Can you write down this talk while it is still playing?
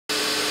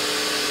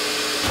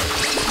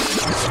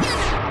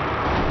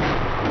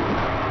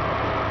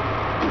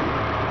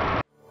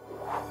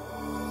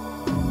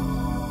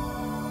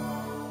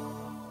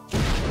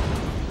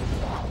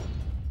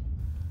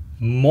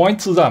Moin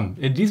zusammen!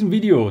 In diesem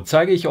Video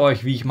zeige ich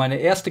euch, wie ich meine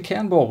erste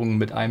Kernbohrung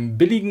mit einem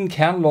billigen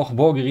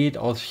Kernlochbohrgerät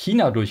aus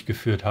China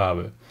durchgeführt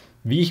habe.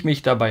 Wie ich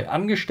mich dabei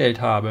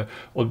angestellt habe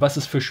und was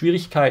es für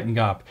Schwierigkeiten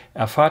gab,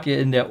 erfahrt ihr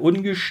in der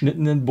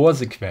ungeschnittenen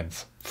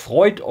Bohrsequenz.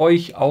 Freut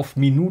euch auf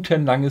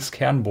minutenlanges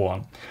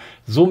Kernbohren.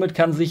 Somit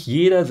kann sich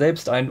jeder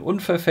selbst einen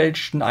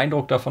unverfälschten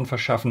Eindruck davon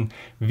verschaffen,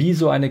 wie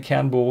so eine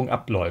Kernbohrung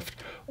abläuft.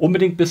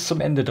 Unbedingt bis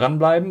zum Ende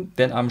dranbleiben,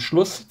 denn am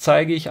Schluss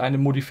zeige ich eine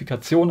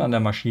Modifikation an der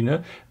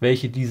Maschine,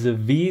 welche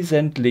diese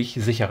wesentlich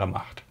sicherer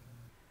macht.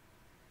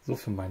 So,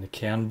 für meine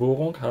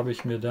Kernbohrung habe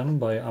ich mir dann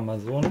bei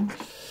Amazon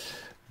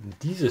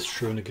dieses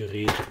schöne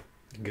Gerät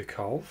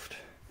gekauft.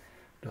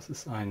 Das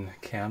ist ein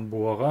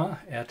Kernbohrer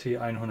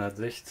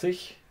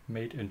RT-160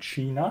 Made in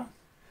China.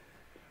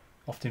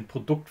 Auf den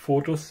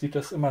Produktfotos sieht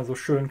das immer so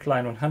schön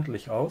klein und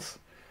handlich aus.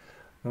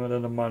 Wenn man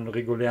dann nochmal einen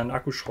regulären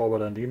Akkuschrauber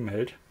daneben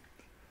hält,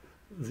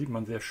 sieht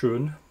man sehr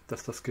schön,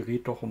 dass das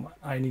Gerät doch um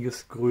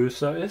einiges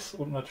größer ist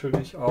und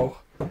natürlich auch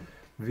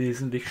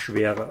wesentlich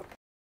schwerer.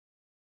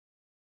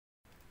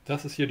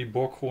 Das ist hier die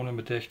Bohrkrone,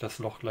 mit der ich das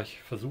Loch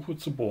gleich versuche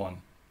zu bohren.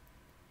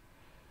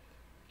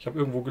 Ich habe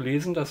irgendwo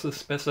gelesen, dass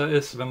es besser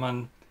ist, wenn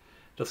man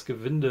das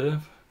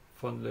Gewinde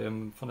von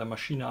der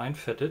Maschine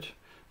einfettet,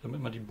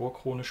 damit man die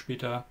Bohrkrone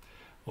später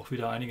auch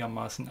wieder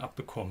einigermaßen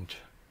abbekommt.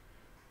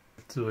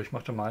 So, ich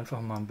mache da mal einfach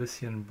mal ein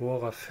bisschen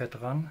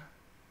Bohrerfett ran.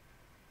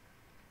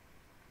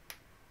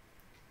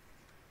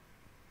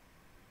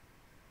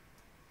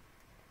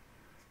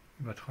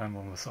 Übertreiben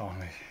wollen wir es auch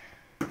nicht.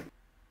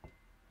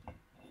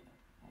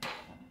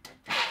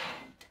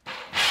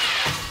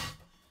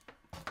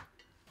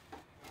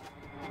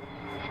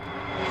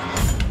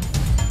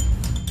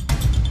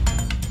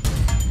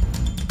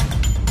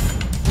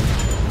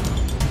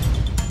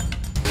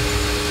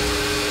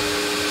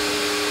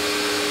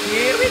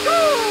 Here we go!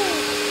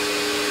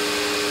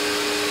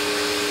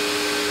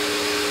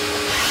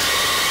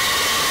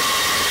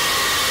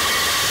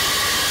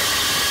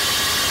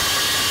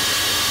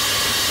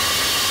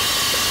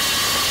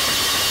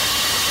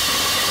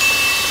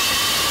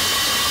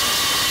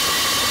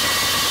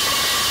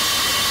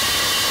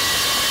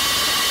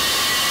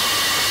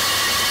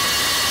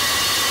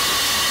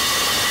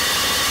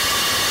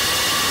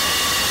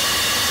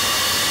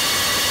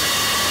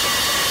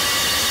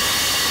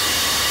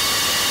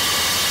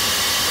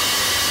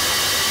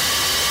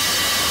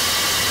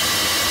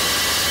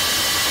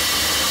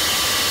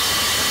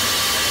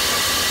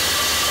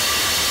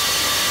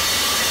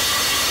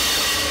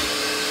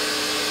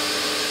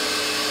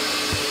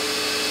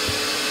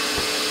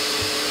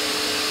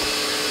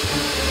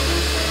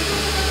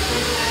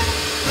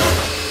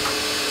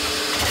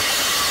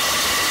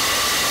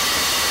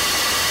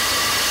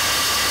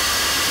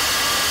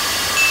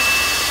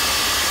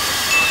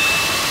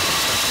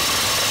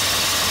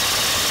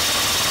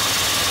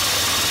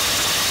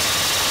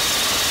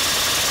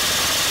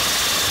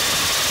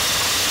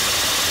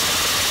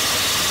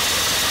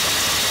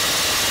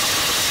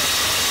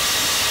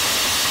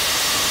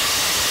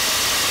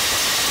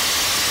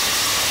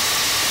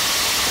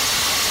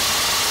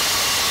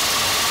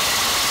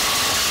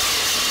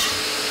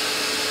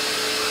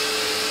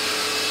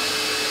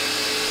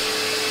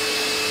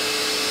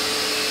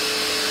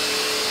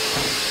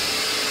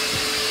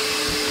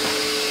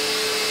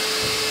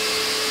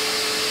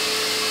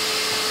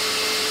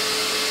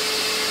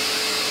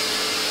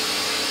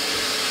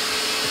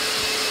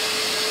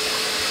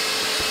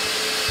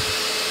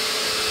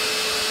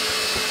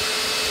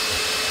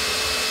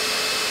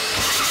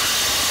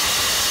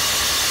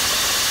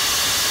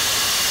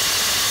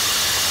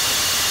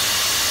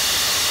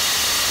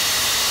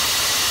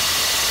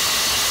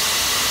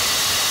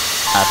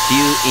 A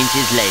few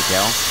inches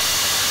later.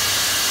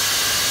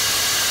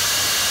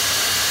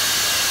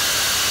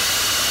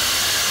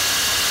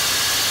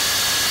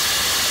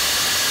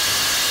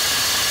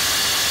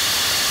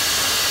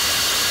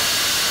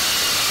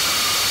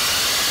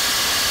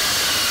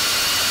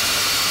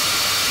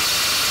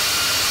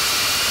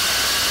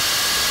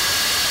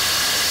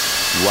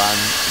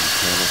 One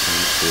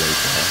eternity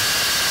later.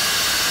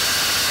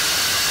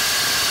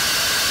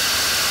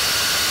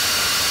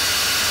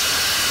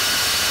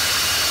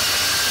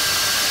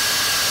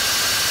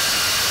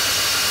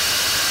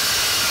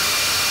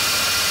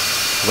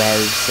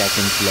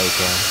 Seconds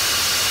later.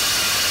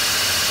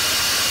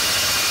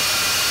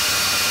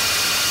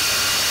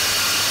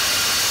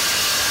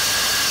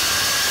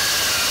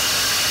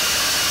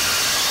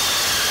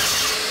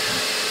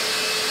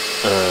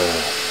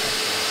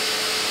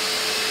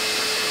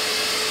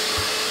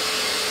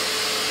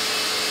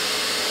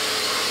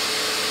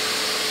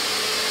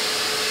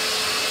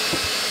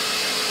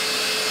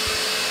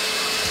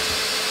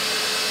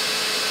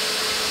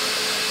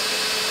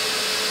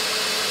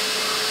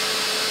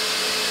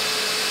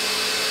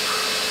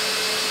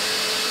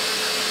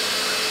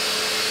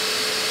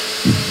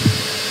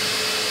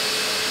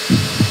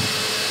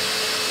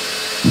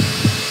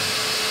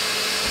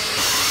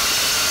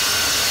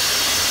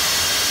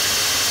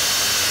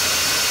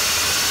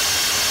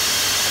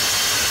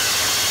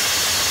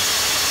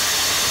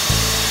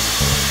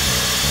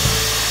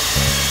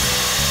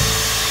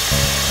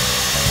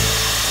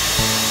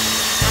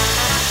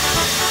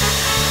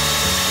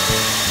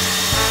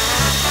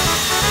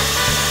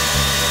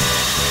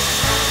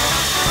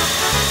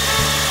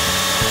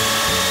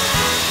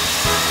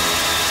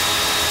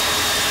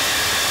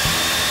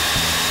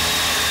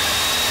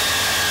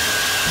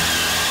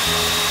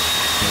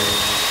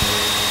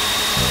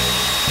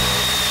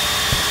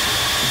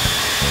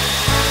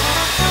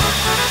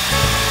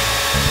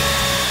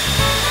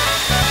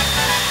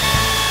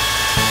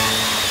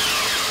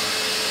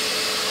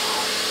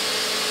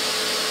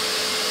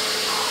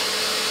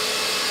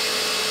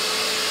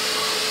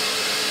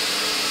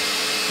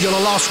 You're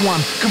the last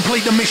one.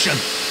 Complete the mission.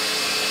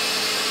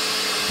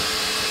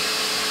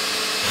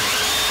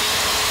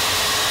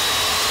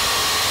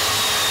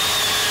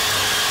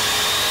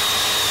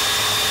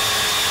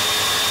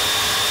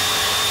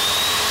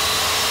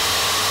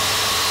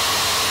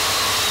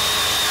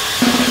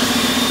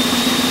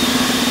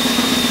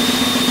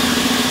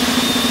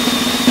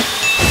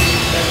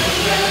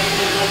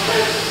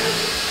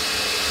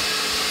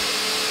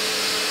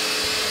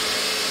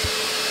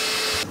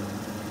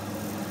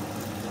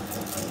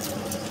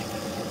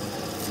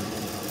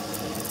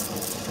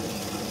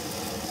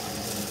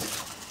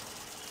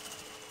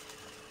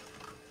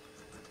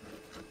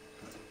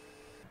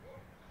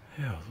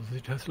 Ja, so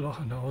sieht das Loch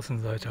an der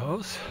Außenseite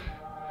aus.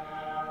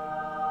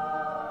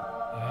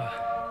 War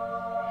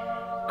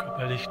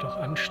körperlich doch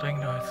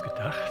anstrengender als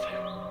gedacht.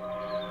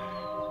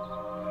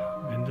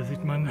 Am Ende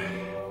sieht man,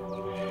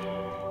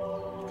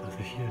 dass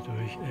ich hier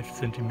durch 11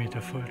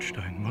 cm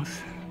Vollstein muss.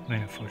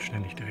 Naja,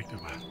 Vollstein nicht direkt,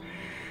 aber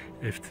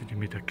 11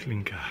 cm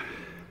Klinker.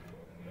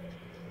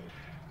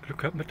 Glück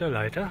gehabt mit der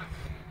Leiter.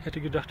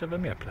 Hätte gedacht, da wäre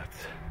mehr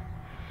Platz.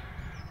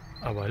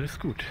 Aber alles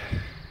gut.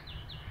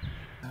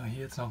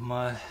 Hier jetzt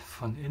nochmal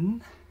von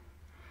innen.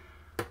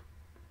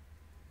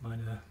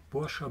 Meine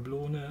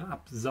Bohrschablone,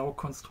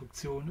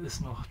 Absaugkonstruktion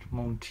ist noch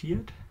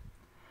montiert.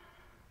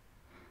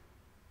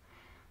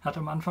 Hat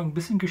am Anfang ein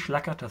bisschen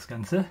geschlackert das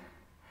Ganze,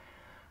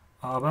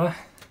 aber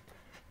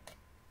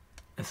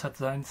es hat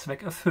seinen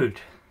Zweck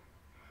erfüllt.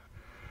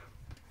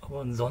 Aber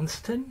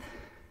ansonsten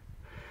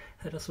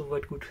hat das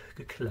soweit gut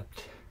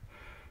geklappt.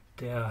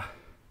 Der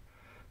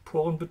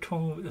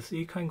Porenbeton ist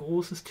eh kein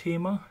großes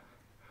Thema.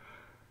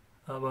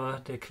 Aber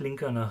der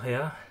Klinker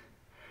nachher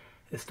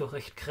ist doch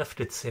recht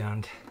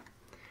kräftezehrend.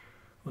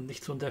 Und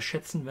nicht zu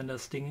unterschätzen, wenn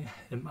das Ding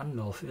im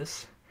Anlauf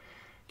ist,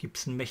 gibt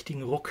es einen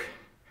mächtigen Ruck.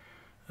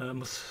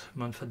 Muss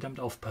man verdammt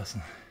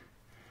aufpassen.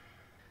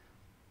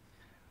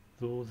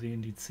 So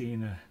sehen die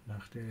Zähne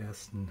nach der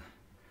ersten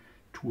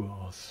Tour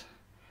aus.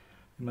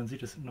 Wie man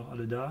sieht, es sind noch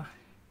alle da.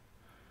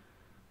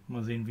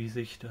 Mal sehen, wie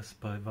sich das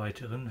bei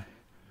weiteren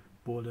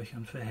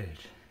Bohrlöchern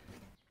verhält.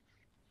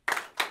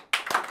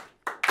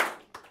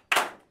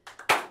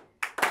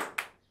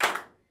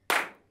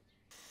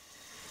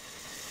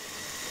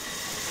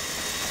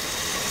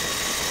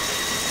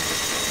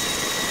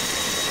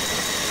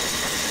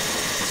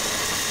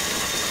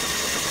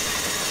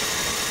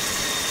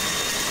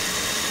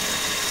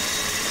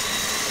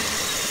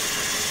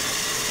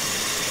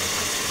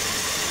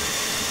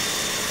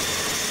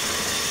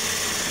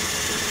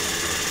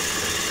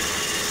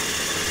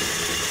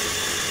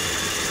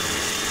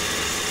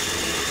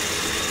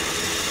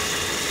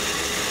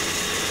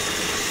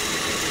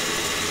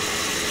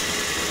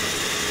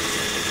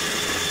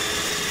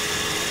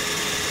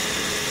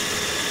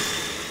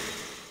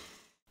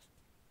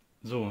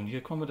 So, und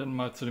hier kommen wir dann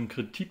mal zu dem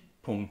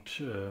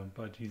Kritikpunkt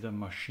bei dieser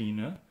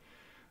Maschine.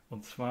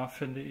 Und zwar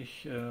finde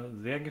ich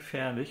sehr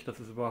gefährlich, dass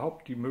es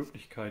überhaupt die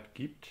Möglichkeit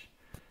gibt,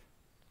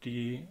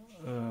 den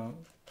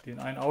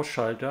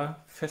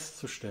Ein-Ausschalter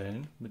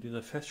festzustellen mit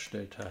dieser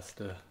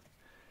Feststelltaste.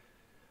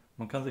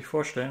 Man kann sich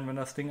vorstellen, wenn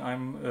das Ding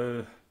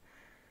einem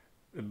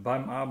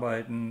beim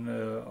Arbeiten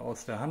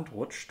aus der Hand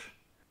rutscht,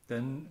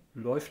 dann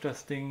läuft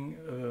das Ding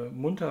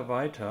munter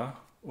weiter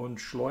und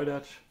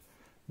schleudert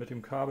mit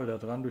dem Kabel da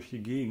dran durch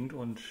die Gegend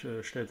und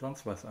stellt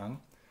sonst was an.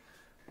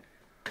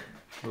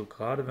 So,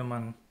 gerade wenn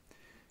man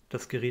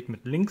das Gerät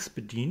mit links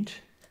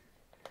bedient,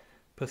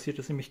 passiert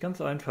es nämlich ganz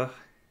einfach,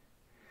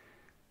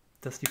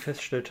 dass die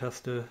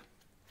Feststelltaste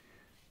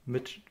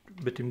mit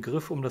dem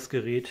Griff um das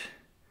Gerät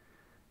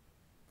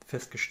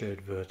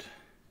festgestellt wird.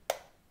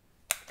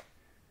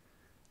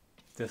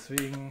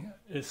 Deswegen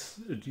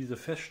ist diese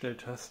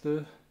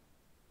Feststelltaste,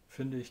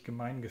 finde ich,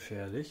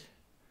 gemeingefährlich.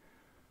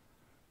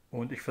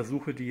 Und ich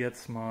versuche die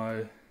jetzt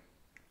mal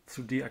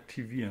zu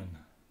deaktivieren.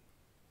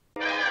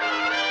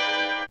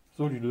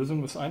 So, die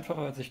Lösung ist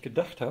einfacher, als ich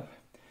gedacht habe.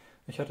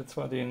 Ich hatte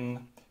zwar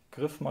den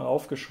Griff mal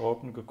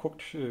aufgeschraubt und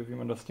geguckt, wie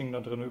man das Ding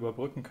da drin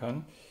überbrücken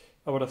kann.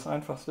 Aber das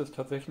Einfachste ist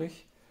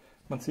tatsächlich,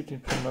 man zieht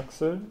den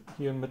Pinöchsel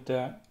hier mit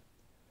der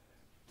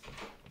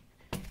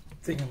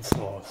Dingens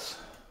raus.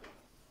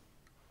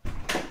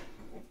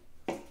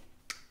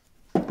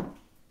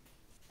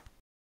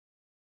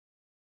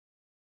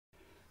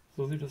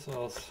 So sieht es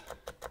aus.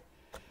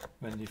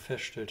 Wenn die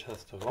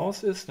Feststelltaste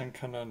raus ist, dann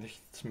kann da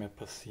nichts mehr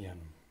passieren.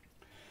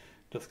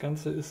 Das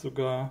Ganze ist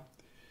sogar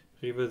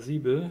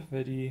reversibel.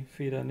 Wer die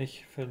Feder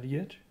nicht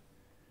verliert,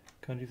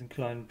 kann diesen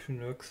kleinen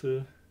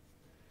Pinöchsel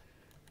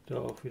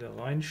da auch wieder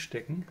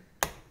reinstecken.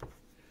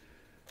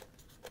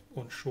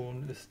 Und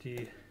schon ist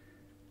die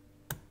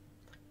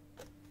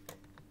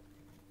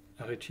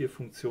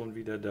Arretierfunktion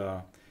wieder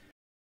da.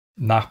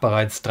 Nach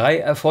bereits 3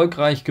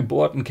 erfolgreich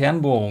gebohrten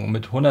Kernbohrungen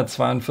mit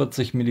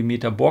 142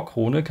 mm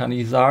Bohrkrone kann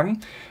ich sagen,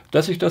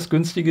 dass sich das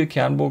günstige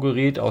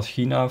Kernbohrgerät aus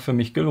China für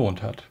mich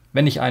gelohnt hat.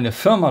 Wenn ich eine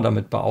Firma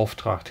damit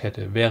beauftragt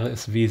hätte, wäre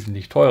es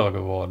wesentlich teurer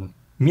geworden.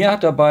 Mir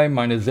hat dabei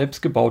meine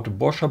selbstgebaute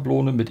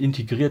Bohrschablone mit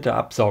integrierter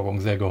Absaugung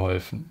sehr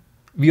geholfen.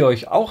 Wie ihr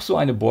euch auch so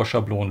eine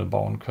Bohrschablone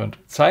bauen könnt,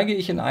 zeige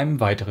ich in einem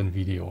weiteren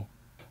Video.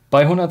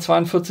 Bei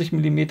 142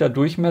 mm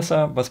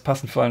Durchmesser, was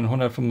passend für ein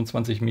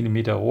 125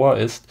 mm Rohr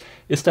ist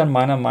dann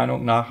meiner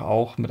Meinung nach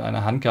auch mit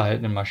einer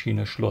handgehaltenen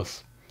Maschine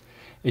Schluss.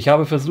 Ich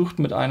habe versucht,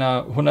 mit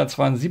einer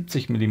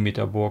 172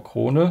 mm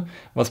Bohrkrone,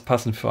 was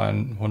passend für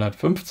ein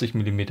 150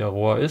 mm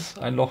Rohr ist,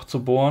 ein Loch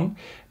zu bohren,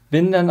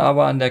 bin dann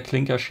aber an der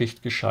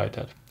Klinkerschicht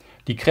gescheitert.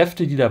 Die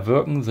Kräfte, die da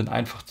wirken, sind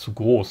einfach zu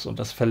groß und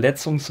das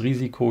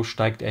Verletzungsrisiko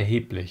steigt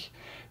erheblich.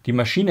 Die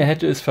Maschine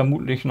hätte es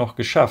vermutlich noch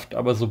geschafft,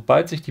 aber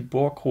sobald sich die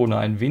Bohrkrone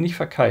ein wenig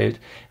verkeilt,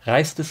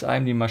 reißt es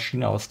einem die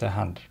Maschine aus der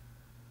Hand.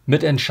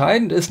 Mit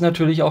entscheidend ist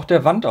natürlich auch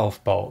der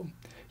Wandaufbau.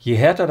 Je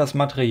härter das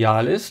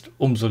Material ist,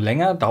 umso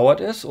länger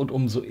dauert es und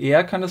umso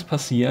eher kann es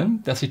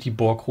passieren, dass sich die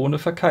Bohrkrone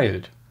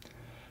verkeilt.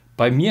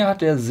 Bei mir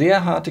hat der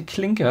sehr harte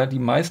Klinker die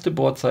meiste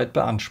Bohrzeit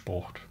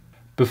beansprucht.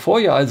 Bevor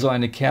ihr also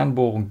eine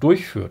Kernbohrung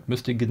durchführt,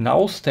 müsst ihr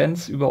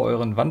genauestens über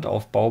euren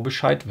Wandaufbau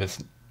Bescheid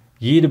wissen.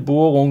 Jede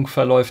Bohrung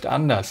verläuft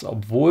anders.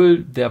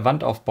 Obwohl der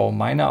Wandaufbau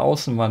meiner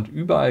Außenwand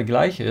überall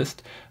gleich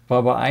ist,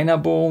 war bei einer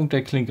Bohrung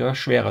der Klinker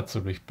schwerer zu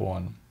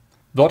durchbohren.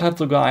 Dort hat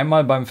sogar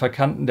einmal beim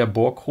Verkanten der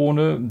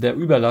Bohrkrone der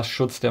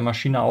Überlastschutz der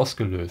Maschine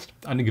ausgelöst.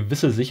 Eine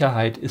gewisse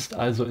Sicherheit ist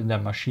also in der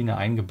Maschine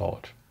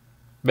eingebaut.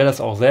 Wer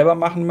das auch selber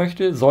machen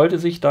möchte, sollte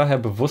sich daher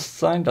bewusst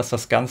sein, dass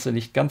das Ganze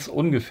nicht ganz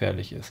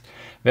ungefährlich ist.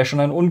 Wer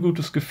schon ein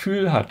ungutes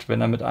Gefühl hat, wenn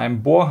er mit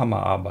einem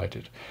Bohrhammer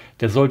arbeitet,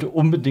 der sollte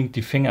unbedingt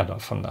die Finger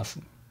davon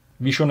lassen.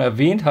 Wie schon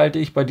erwähnt, halte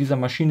ich bei dieser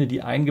Maschine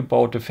die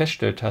eingebaute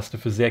Feststelltaste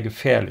für sehr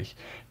gefährlich.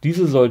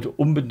 Diese sollte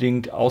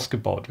unbedingt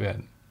ausgebaut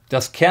werden.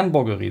 Das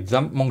Kernbohrgerät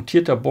samt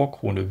montierter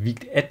Bohrkrone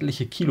wiegt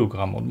etliche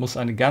Kilogramm und muss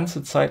eine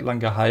ganze Zeit lang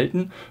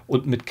gehalten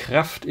und mit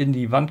Kraft in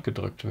die Wand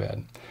gedrückt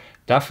werden.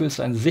 Dafür ist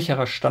ein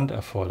sicherer Stand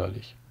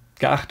erforderlich.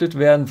 Geachtet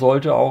werden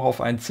sollte auch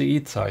auf ein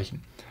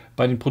CE-Zeichen.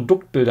 Bei den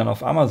Produktbildern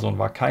auf Amazon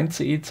war kein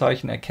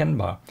CE-Zeichen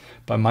erkennbar.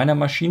 Bei meiner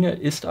Maschine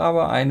ist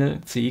aber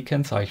eine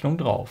CE-Kennzeichnung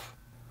drauf.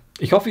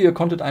 Ich hoffe, ihr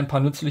konntet ein paar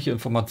nützliche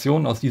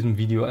Informationen aus diesem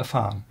Video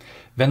erfahren.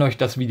 Wenn euch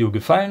das Video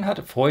gefallen hat,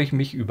 freue ich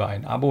mich über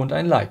ein Abo und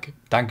ein Like.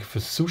 Danke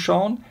fürs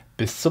Zuschauen,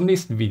 bis zum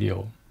nächsten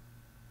Video.